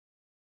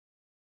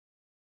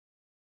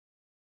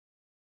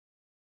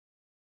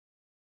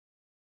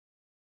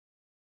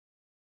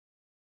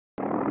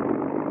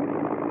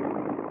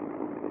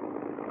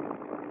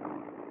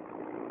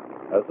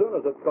As soon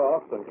as it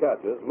coughs and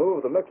catches,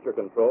 move the mixture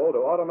control to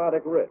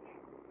automatic rich.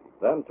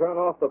 Then turn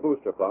off the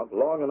booster pump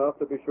long enough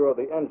to be sure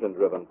the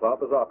engine-driven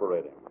pump is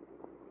operating.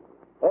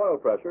 Oil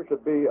pressure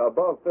should be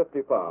above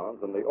 50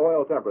 pounds and the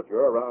oil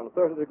temperature around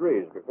 30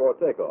 degrees before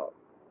takeoff.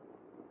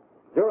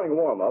 During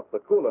warm-up, the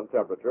coolant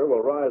temperature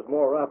will rise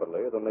more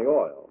rapidly than the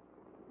oil.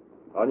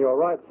 On your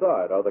right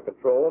side are the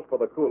controls for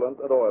the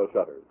coolant and oil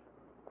shutters.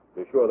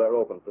 Be sure they're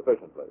open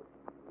sufficiently.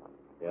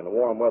 In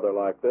warm weather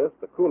like this,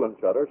 the coolant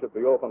shutter should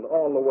be opened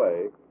all the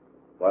way,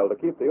 while to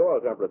keep the oil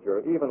temperature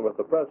even with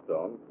the press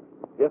zone,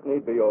 it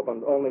need be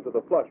opened only to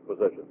the flush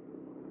position.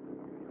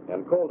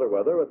 In colder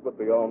weather, it would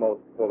be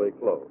almost fully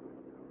closed.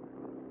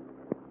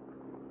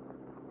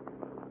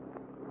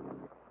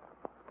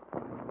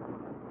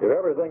 If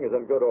everything is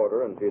in good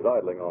order and she's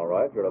idling all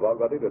right, you're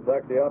about ready to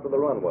taxi out to the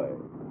runway.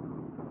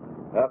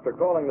 After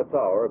calling the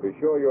tower, be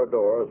sure your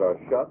doors are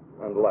shut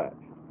and latched.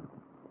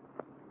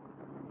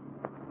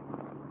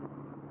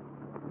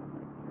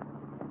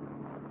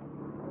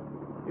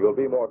 You'll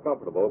be more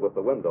comfortable with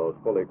the windows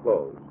fully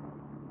closed.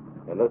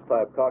 In this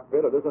type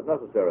cockpit, it isn't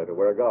necessary to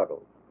wear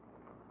goggles.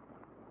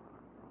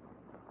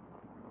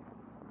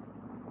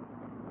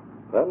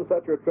 Then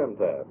set your trim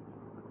tabs.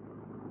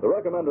 The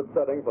recommended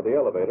setting for the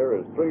elevator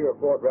is 3 or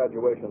 4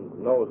 graduations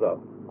nose up,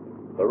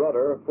 the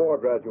rudder 4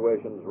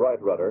 graduations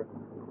right rudder,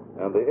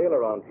 and the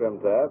aileron trim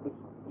tabs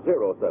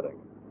 0 setting.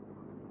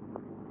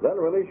 Then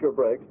release your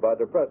brakes by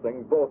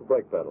depressing both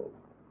brake pedals.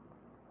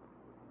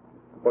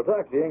 For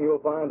taxiing,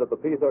 you'll find that the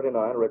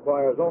P-39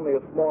 requires only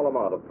a small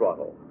amount of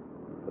throttle,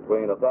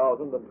 between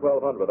 1,000 and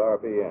 1,200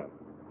 RPM.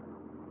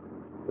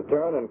 To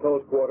turn in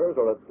close quarters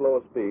or at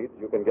slow speeds,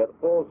 you can get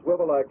full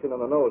swivel action in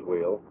the nose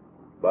wheel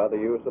by the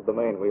use of the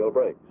main wheel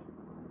brakes,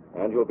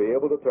 and you'll be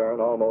able to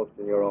turn almost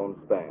in your own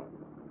span.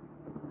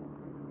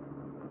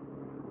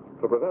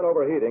 To prevent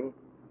overheating,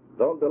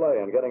 don't delay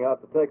in getting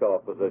out to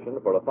takeoff position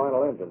for a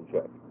final engine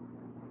check.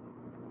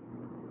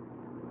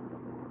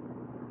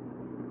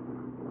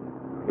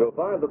 You'll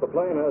find that the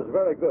plane has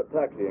very good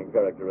taxiing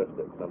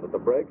characteristics and that the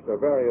brakes are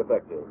very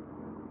effective.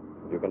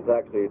 You can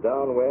taxi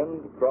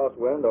downwind,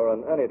 crosswind, or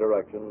in any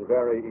direction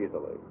very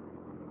easily.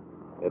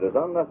 It is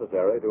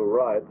unnecessary to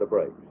ride the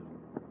brakes.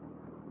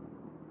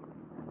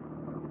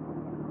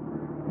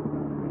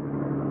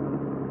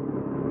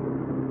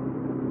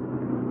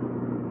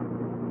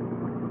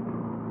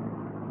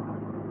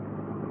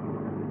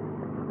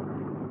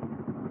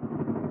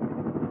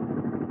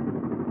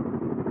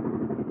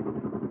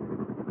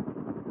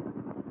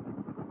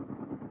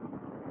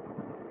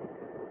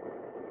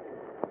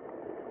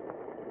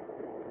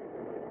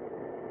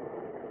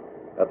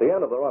 At the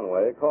end of the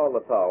runway, call the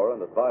tower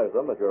and advise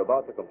them that you're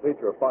about to complete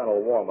your final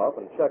warm-up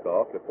and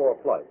check-off before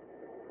flight.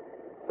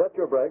 Set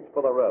your brakes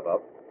for the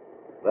rev-up,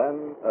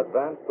 then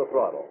advance the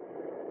throttle.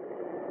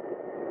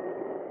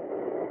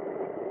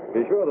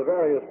 Be sure the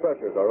various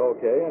pressures are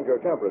okay and your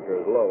temperature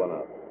is low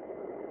enough.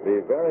 Be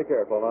very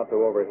careful not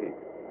to overheat.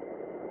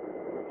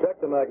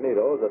 Check the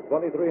magnetos at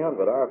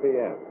 2,300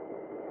 RPM.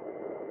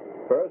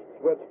 First,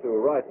 switch to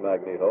right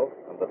magneto,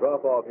 and the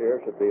drop-off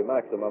here should be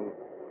maximum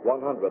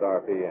 100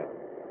 RPM.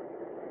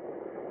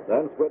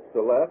 Then switch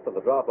to left, and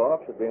the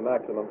drop-off should be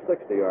maximum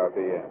 60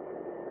 RPM.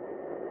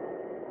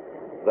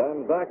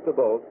 Then back to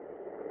both,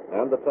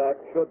 and the tack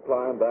should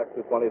climb back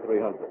to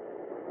 2,300.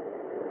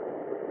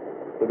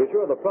 To be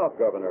sure the prop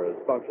governor is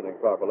functioning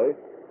properly,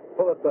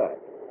 pull it back.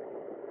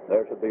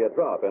 There should be a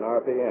drop in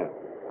RPM.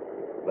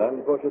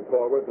 Then push it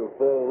forward to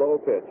full low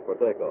pitch for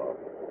takeoff.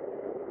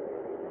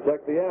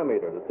 Check the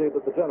ammeter to see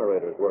that the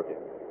generator is working.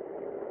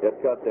 It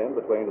cuts in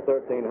between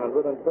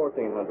 1,300 and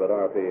 1,400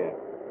 RPM.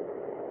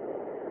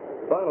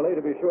 Finally,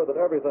 to be sure that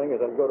everything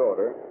is in good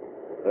order,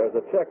 there's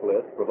a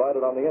checklist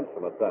provided on the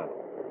instrument panel.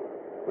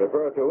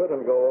 Refer to it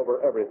and go over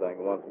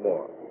everything once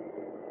more.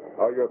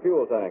 Are your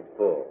fuel tanks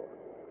full?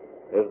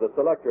 Is the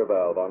selector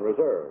valve on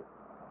reserve?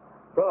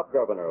 Prop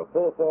governor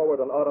full forward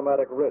and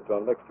automatic rich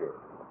on mixture.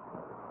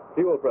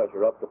 Fuel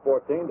pressure up to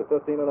 14 to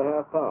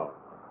 15.5 pounds.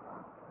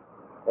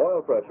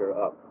 Oil pressure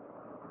up.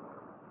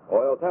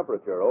 Oil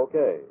temperature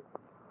okay.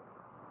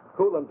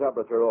 Coolant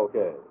temperature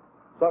okay.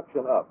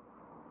 Suction up.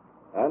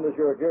 And is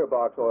your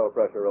gearbox oil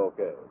pressure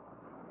okay?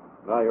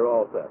 Now you're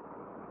all set.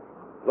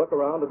 Look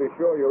around to be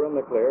sure you're in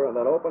the clear and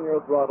then open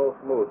your throttle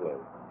smoothly.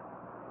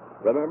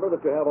 Remember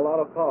that you have a lot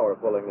of power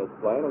pulling this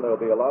plane and there'll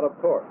be a lot of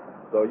torque,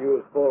 so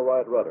use full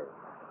right rudder.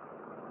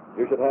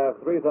 You should have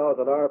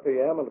 3,000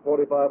 RPM and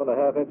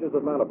 45.5 inches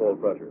of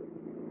manifold pressure.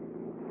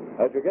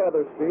 As you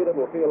gather speed, it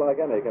will feel like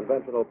any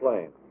conventional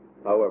plane.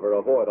 However,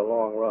 avoid a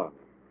long run.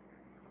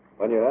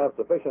 When you have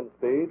sufficient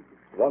speed,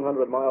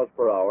 100 miles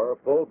per hour,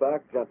 pull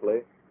back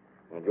gently,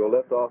 and you'll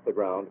lift off the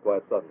ground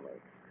quite suddenly.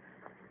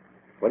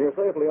 When you're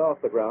safely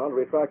off the ground,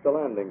 retract the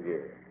landing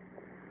gear.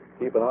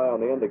 Keep an eye on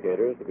the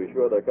indicators to be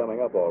sure they're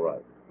coming up all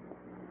right.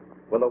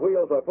 When the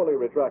wheels are fully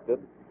retracted,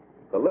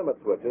 the limit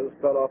switches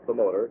cut off the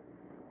motor.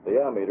 The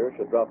ammeter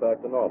should drop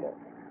back to normal.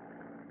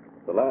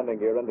 The landing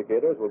gear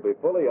indicators will be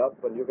fully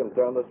up and you can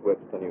turn the switch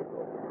to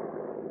neutral.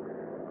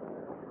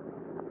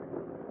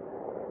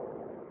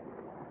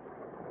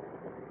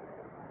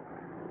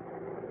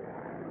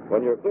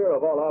 When you're clear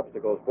of all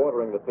obstacles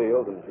bordering the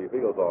field and she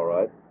feels all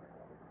right,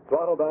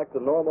 throttle back to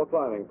normal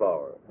climbing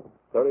power,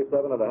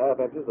 37.5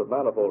 inches of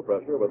manifold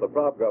pressure with the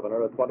prop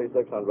governor at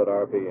 2,600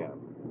 RPM.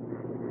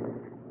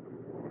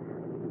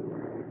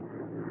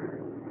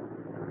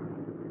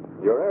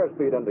 Your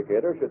airspeed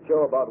indicator should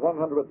show about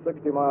 160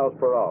 miles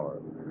per hour.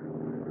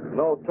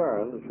 No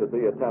turns should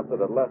be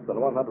attempted at less than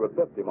 150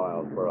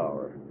 miles per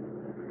hour.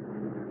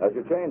 As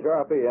you change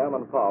RPM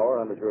and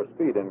power and as your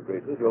speed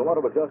increases, you'll want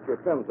to adjust your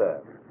trim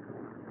tab.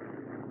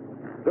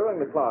 During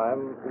the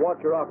climb, watch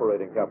your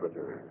operating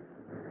temperature.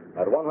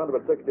 At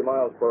 160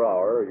 miles per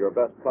hour, your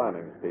best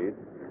climbing speed,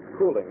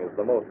 cooling is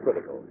the most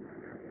critical.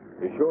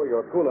 Be sure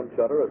your coolant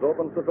shutter is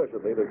open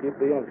sufficiently to keep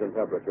the engine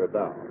temperature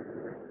down.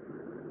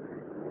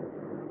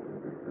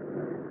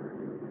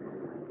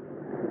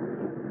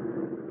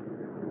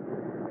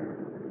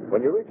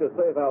 When you reach a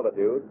safe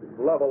altitude,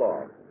 level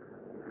off.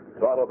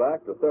 Throttle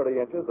back to 30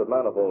 inches at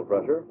manifold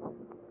pressure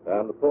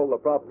and pull the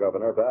prop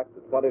governor back to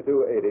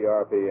 2280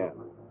 RPM.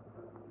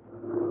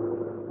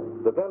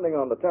 Depending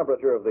on the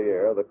temperature of the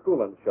air, the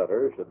coolant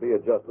shutter should be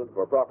adjusted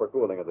for proper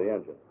cooling of the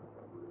engine.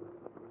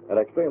 In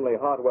extremely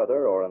hot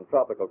weather or in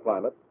tropical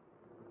climates,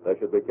 they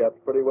should be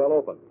kept pretty well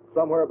open,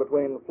 somewhere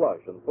between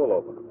flush and full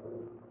open.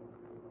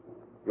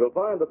 You'll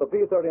find that the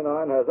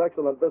P-39 has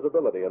excellent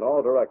visibility in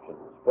all directions,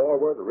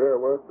 forward,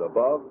 rearward,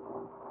 above,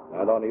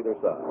 and on either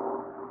side.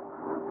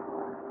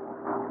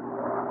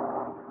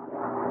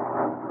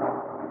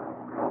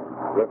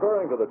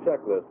 Referring to the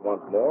checklist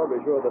once more,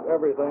 be sure that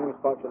everything's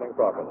functioning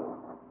properly,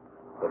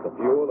 that the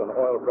fuel and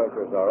oil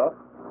pressures are up,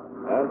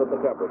 and that the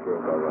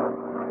temperatures are right.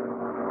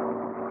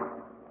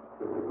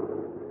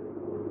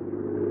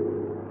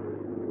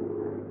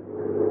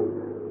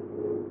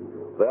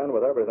 Then,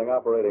 with everything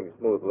operating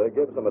smoothly,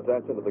 give some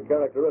attention to the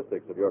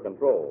characteristics of your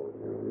controls.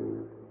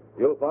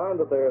 You'll find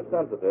that they are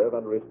sensitive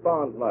and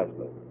respond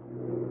nicely.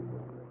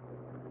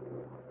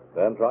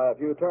 Then try a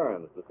few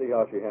turns to see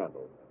how she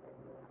handles.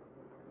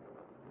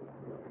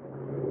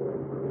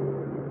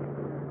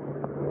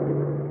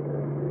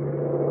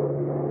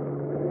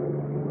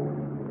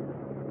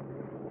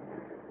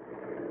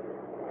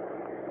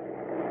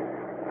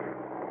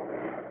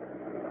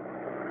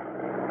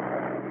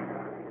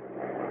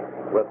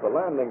 With the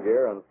landing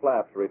gear and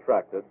flaps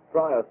retracted,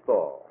 try a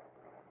stall.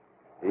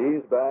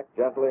 Ease back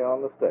gently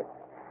on the stick,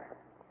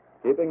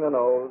 keeping the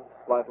nose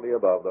slightly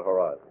above the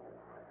horizon.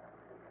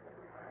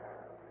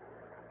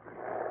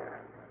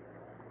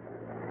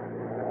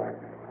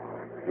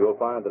 You'll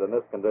find that in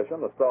this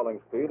condition, the stalling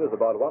speed is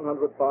about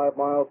 105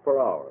 miles per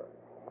hour.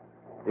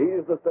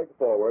 Ease the stick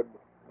forward,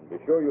 and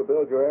be sure you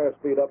build your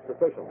airspeed up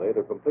sufficiently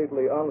to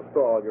completely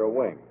unstall your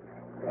wing,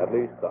 at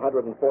least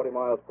 140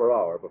 miles per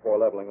hour before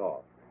leveling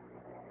off.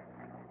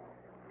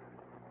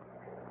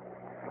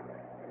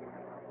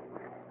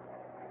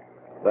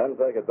 Then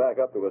take it back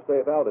up to a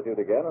safe altitude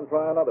again and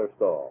try another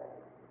stall.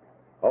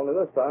 Only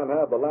this time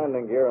have the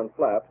landing gear and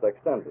flaps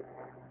extended.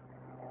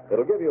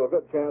 It'll give you a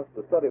good chance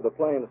to study the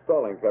plane's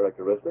stalling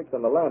characteristics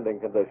and the landing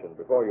condition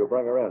before you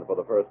bring her in for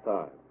the first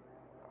time.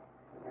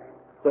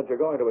 Since you're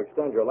going to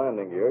extend your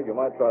landing gear, you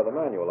might try the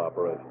manual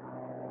operation.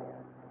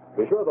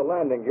 Be sure the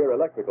landing gear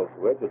electrical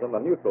switch is in the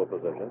neutral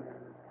position,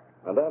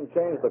 and then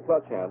change the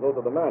clutch handle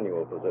to the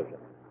manual position.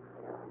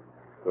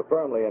 To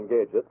firmly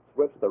engage it,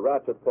 switch the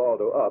ratchet pawl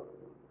to up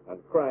and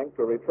crank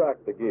to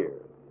retract the gear.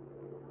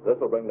 This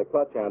will bring the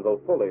clutch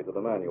handle fully to the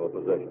manual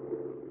position.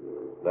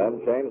 Then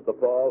change the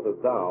pawl to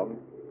down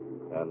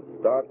and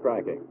start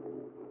cranking.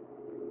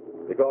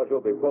 Because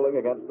you'll be pulling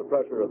against the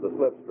pressure of the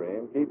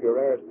slipstream, keep your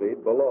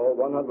airspeed below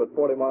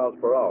 140 miles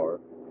per hour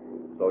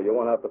so you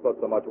won't have to put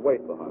so much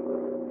weight behind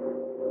it.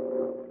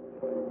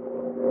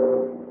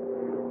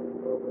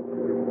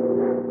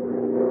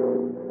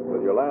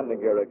 With your landing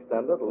gear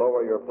extended,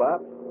 lower your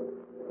flaps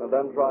and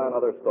then try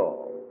another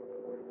stall.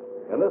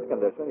 In this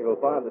condition, you'll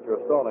find that your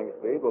stalling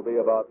speed will be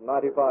about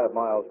 95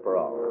 miles per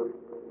hour.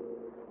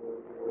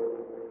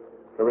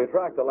 To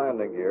retract the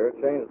landing gear,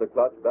 change the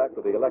clutch back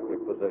to the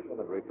electric position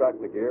and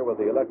retract the gear with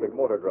the electric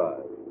motor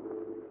drive.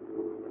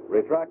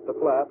 Retract the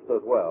flaps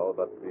as well,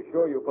 but be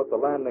sure you put the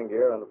landing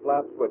gear and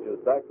flap switches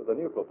back to the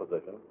neutral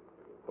position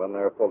when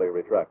they're fully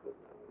retracted.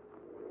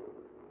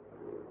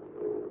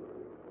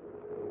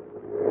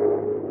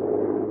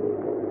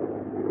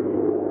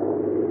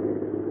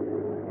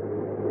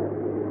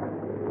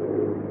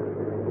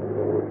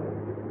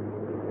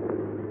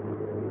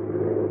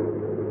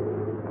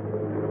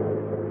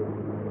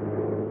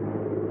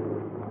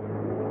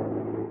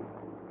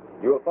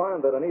 You'll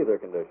find that in either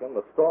condition,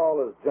 the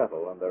stall is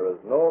gentle and there is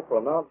no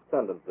pronounced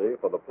tendency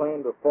for the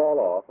plane to fall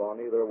off on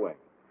either wing.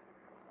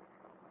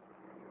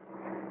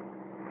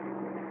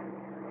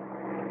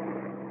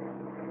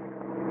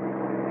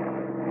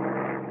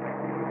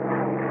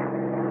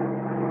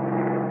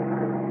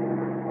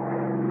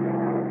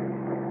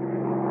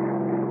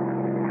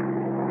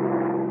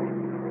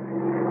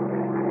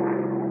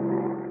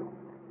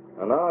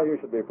 And now you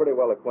should be pretty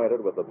well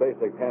acquainted with the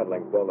basic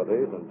handling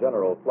qualities and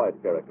general flight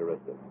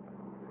characteristics.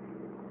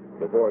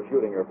 Before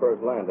shooting your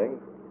first landing,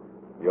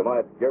 You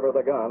might give her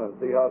the gun and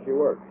see how she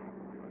works.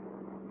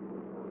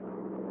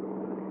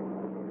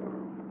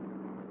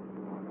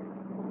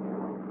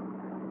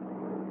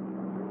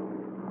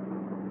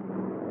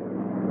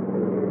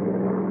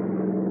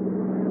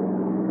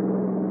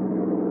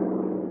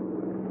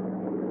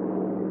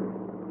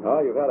 Oh,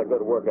 you've had a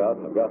good workout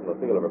and have gotten the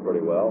feel of her pretty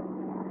well.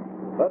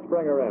 Let's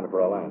bring her in for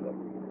a landing.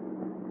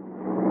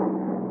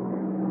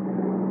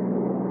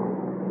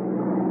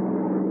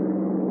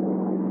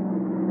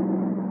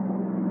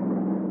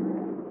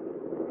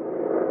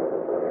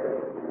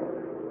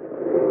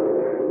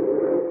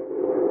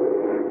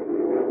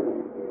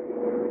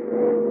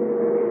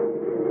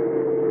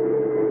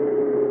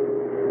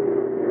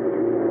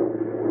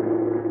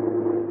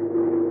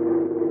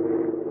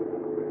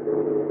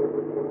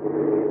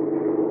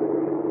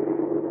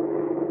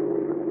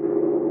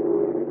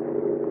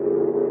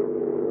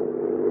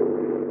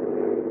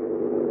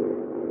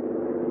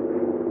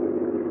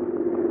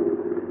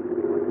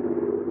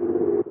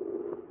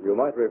 You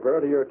might refer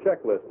to your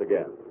checklist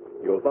again.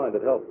 You'll find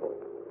it helpful.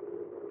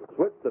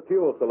 Switch the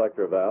fuel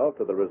selector valve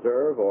to the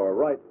reserve or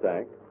right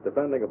tank,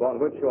 depending upon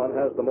which one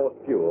has the most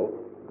fuel,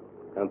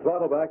 and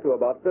throttle back to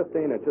about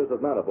 15 inches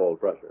of manifold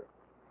pressure.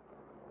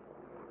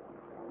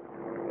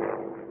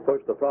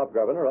 Push the prop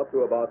governor up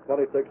to about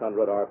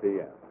 2,600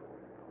 RPM.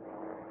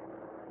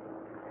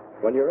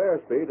 When your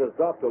airspeed has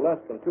dropped to less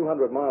than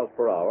 200 miles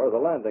per hour, the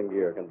landing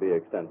gear can be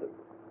extended.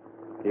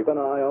 Keep an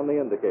eye on the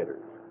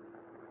indicators.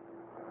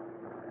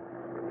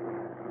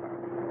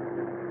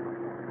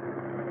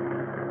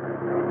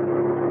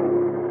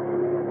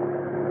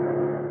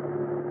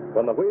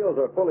 When the wheels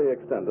are fully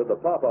extended, the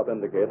pop-up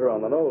indicator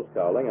on the nose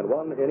cowling and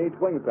one in each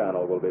wing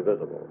panel will be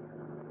visible.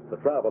 The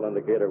travel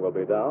indicator will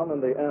be down,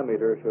 and the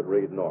ammeter should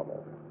read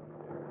normal.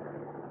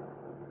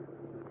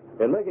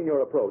 In making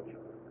your approach,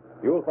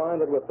 you will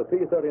find that with the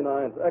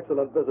P-39's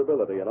excellent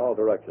visibility in all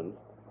directions,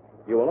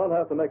 you will not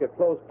have to make a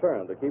close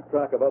turn to keep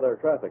track of other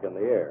traffic in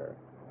the air.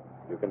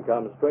 You can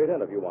come straight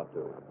in if you want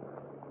to.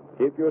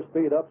 Keep your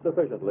speed up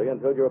sufficiently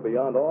until you're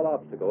beyond all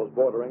obstacles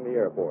bordering the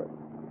airport.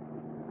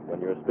 When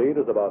your speed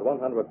is about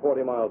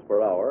 140 miles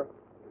per hour,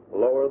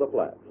 lower the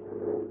flaps.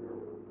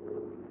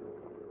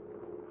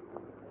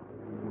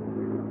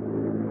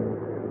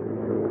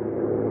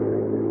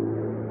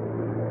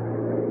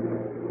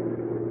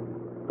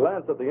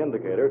 Glance at the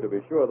indicator to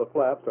be sure the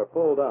flaps are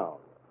pulled down.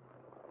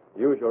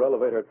 Use your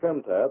elevator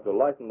trim tab to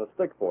lighten the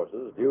stick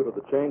forces due to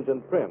the change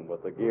in trim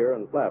with the gear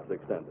and flaps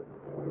extended.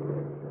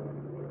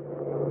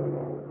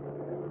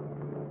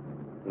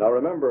 Now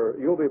remember,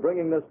 you'll be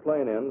bringing this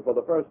plane in for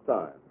the first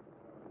time.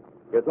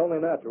 It's only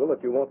natural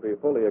that you won't be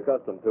fully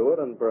accustomed to it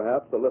and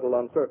perhaps a little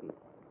uncertain.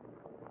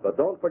 But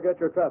don't forget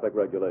your traffic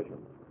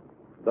regulations.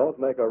 Don't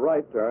make a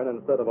right turn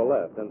instead of a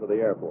left into the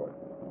airport.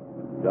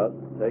 Just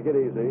take it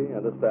easy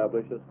and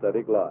establish a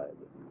steady glide.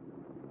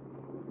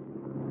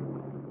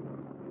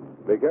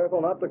 Be careful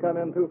not to come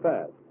in too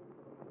fast.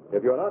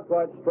 If you're not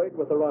quite straight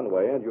with the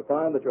runway and you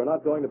find that you're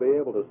not going to be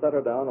able to set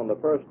her down on the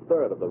first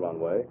third of the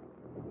runway,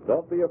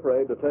 don't be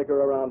afraid to take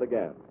her around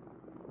again.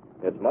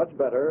 It's much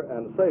better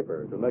and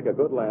safer to make a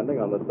good landing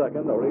on the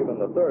second or even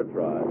the third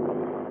try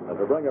than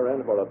to bring her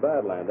in for a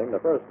bad landing the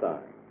first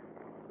time.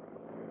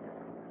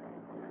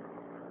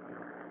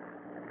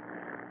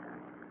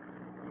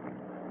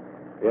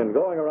 In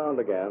going around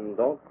again,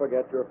 don't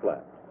forget your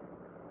flaps.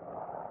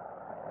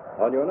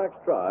 On your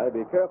next try,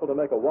 be careful to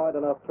make a wide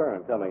enough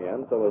turn coming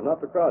in so as not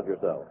to crowd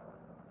yourself.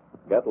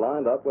 Get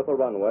lined up with the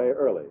runway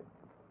early.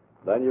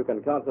 Then you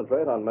can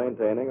concentrate on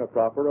maintaining a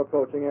proper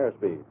approaching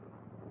airspeed.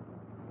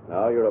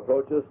 Now your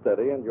approach is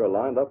steady and you're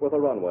lined up with the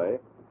runway,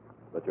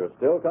 but you're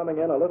still coming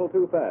in a little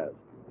too fast.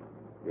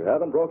 You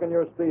haven't broken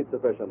your speed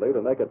sufficiently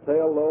to make a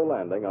tail-low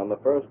landing on the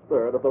first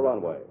third of the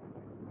runway.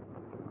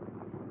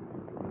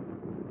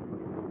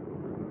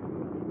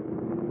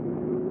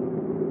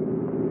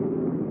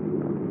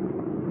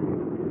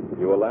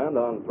 You will land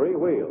on 3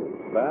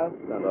 wheels, fast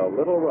and a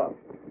little rough.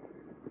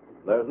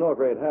 There's no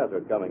great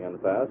hazard coming in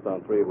fast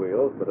on 3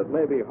 wheels, but it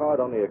may be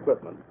hard on the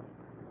equipment,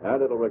 and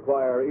it'll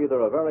require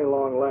either a very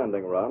long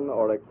landing run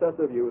or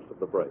excessive use of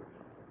the brakes.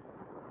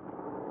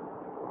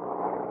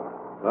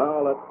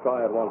 Now let's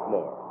try it once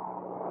more,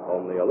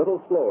 only a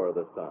little slower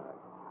this time.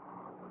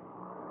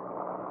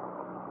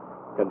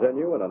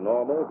 Continue in a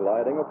normal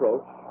gliding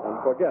approach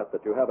and forget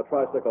that you have a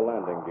tricycle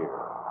landing gear.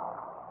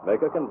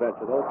 Make a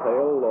conventional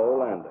tail-low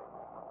landing.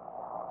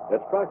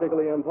 It's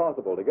practically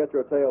impossible to get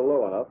your tail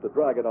low enough to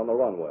drag it on the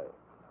runway.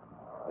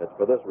 It's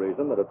for this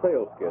reason that a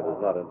tail skid is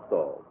not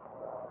installed.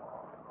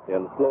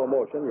 In slow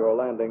motion, your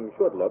landing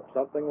should look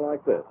something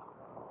like this.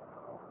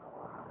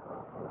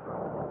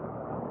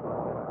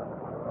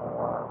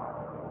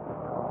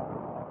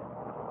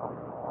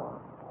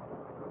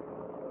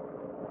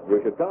 You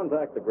should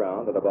contact the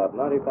ground at about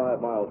 95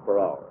 miles per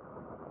hour.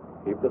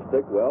 Keep the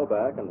stick well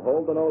back and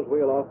hold the nose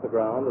wheel off the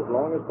ground as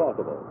long as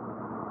possible.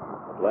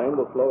 The plane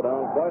will slow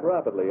down quite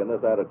rapidly in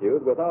this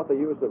attitude without the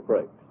use of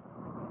brakes.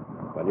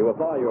 When you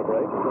apply your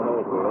brakes, the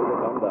nose wheel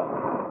will come down.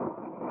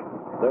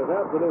 There's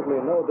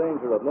absolutely no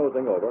danger of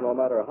nosing over no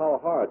matter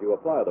how hard you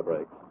apply the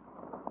brakes.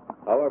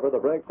 However, the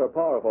brakes are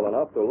powerful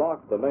enough to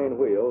lock the main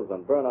wheels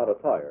and burn out a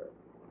tire.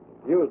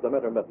 Use them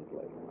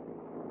intermittently.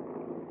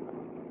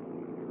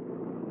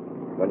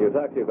 When you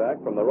taxi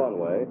back from the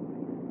runway,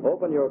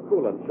 open your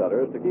coolant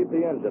shutters to keep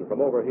the engine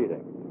from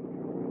overheating.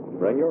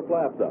 Bring your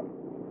flaps up,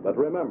 but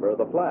remember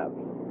the flaps,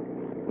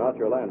 not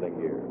your landing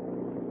gear.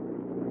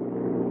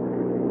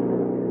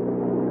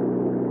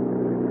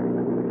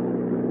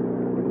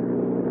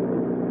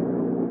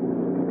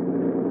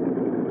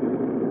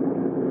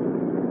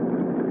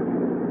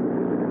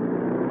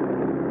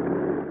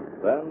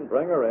 Then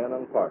bring her in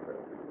and park her.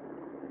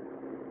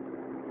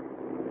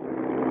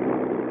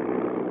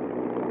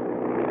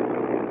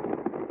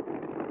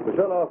 To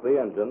shut off the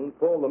engine,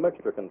 pull the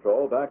mixture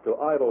control back to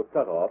idle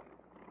cutoff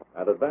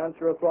and advance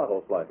your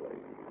throttle slightly.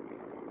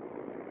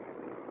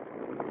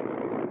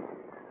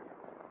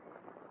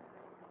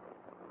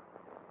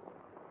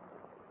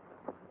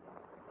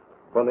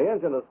 When the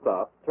engine is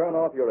stopped, turn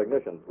off your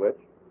ignition switch,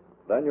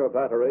 then your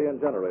battery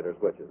and generator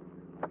switches.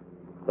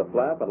 The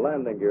flap and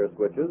landing gear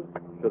switches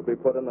should be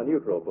put in the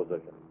neutral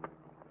position.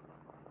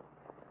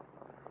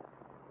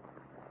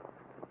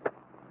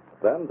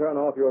 Then turn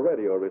off your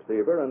radio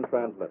receiver and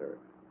transmitter.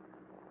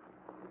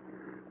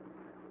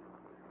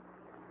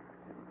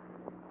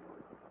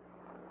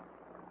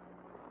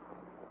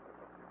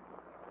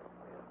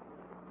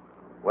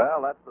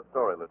 Well, that's the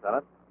story,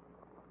 Lieutenant.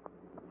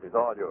 She's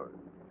all yours.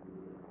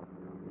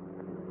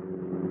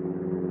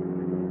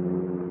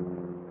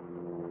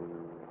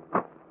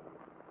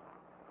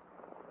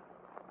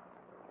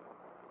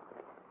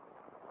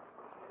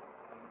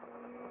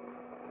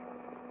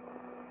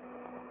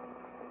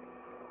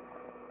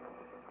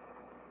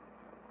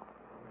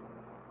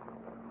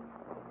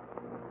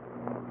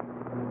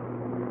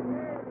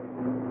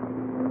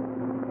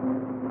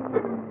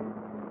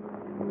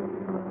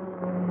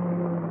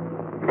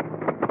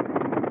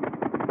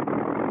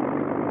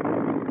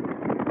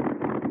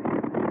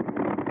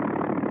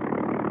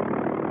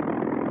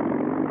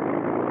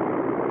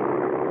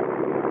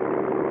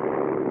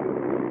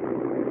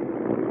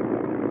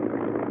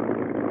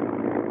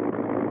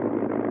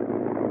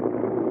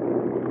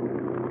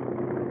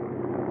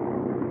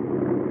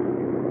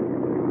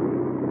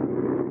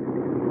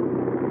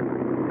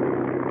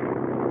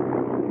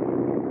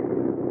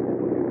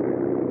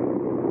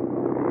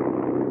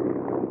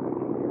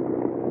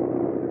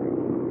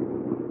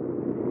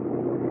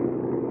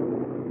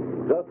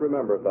 Just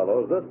remember,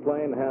 fellows, this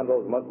plane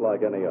handles much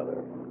like any other.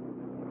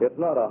 It's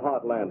not a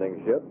hot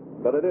landing ship,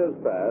 but it is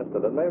fast,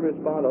 and it may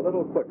respond a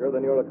little quicker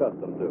than you're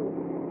accustomed to.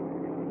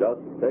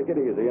 Just take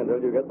it easy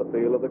until you get the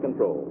feel of the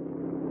controls.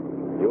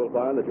 You'll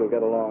find that you'll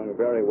get along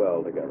very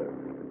well together.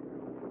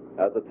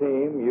 As a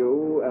team,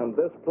 you and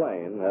this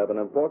plane have an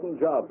important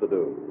job to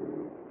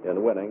do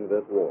in winning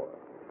this war.